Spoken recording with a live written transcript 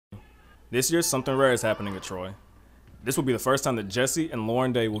This year, something rare is happening at Troy. This will be the first time that Jesse and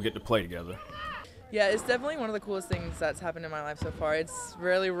Lauren Day will get to play together. Yeah, it's definitely one of the coolest things that's happened in my life so far. It's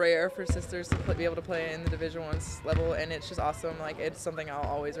really rare for sisters to be able to play in the Division I level, and it's just awesome. Like, it's something I'll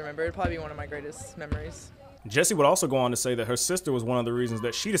always remember. It'll probably be one of my greatest memories. Jesse would also go on to say that her sister was one of the reasons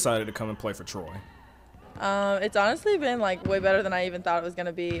that she decided to come and play for Troy. It's honestly been like way better than I even thought it was going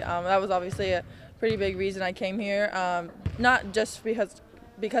to be. That was obviously a pretty big reason I came here, not just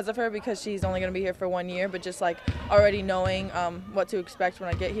because of her, because she's only going to be here for 1 year, but just like already knowing what to expect when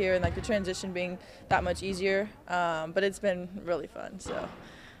I get here, and like the transition being that much easier. But it's been really fun, so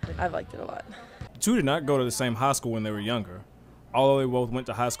I've liked it a lot. The two did not go to the same high school when they were younger. Although they both went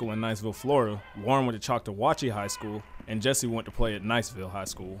to high school in Niceville, Florida, Lauren went to Choctawhatchee High School, and Jesse went to play at Niceville High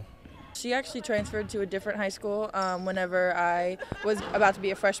School. She actually transferred to a different high school whenever I was about to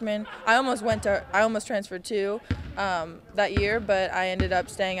be a freshman. I almost transferred too that year, but I ended up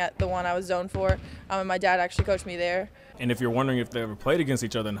staying at the one I was zoned for, and my dad actually coached me there. And if you're wondering if they ever played against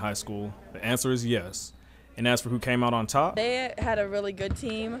each other in high school, the answer is yes. And as for who came out on top, they had a really good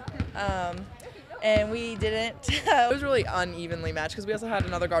team, and we didn't. It was really unevenly matched because we also had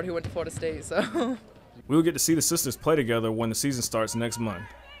another guard who went to Florida State. So we will get to see the sisters play together when the season starts next month.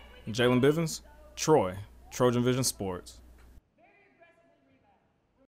 Jalen Bivens, Troy, TrojanVision Sports.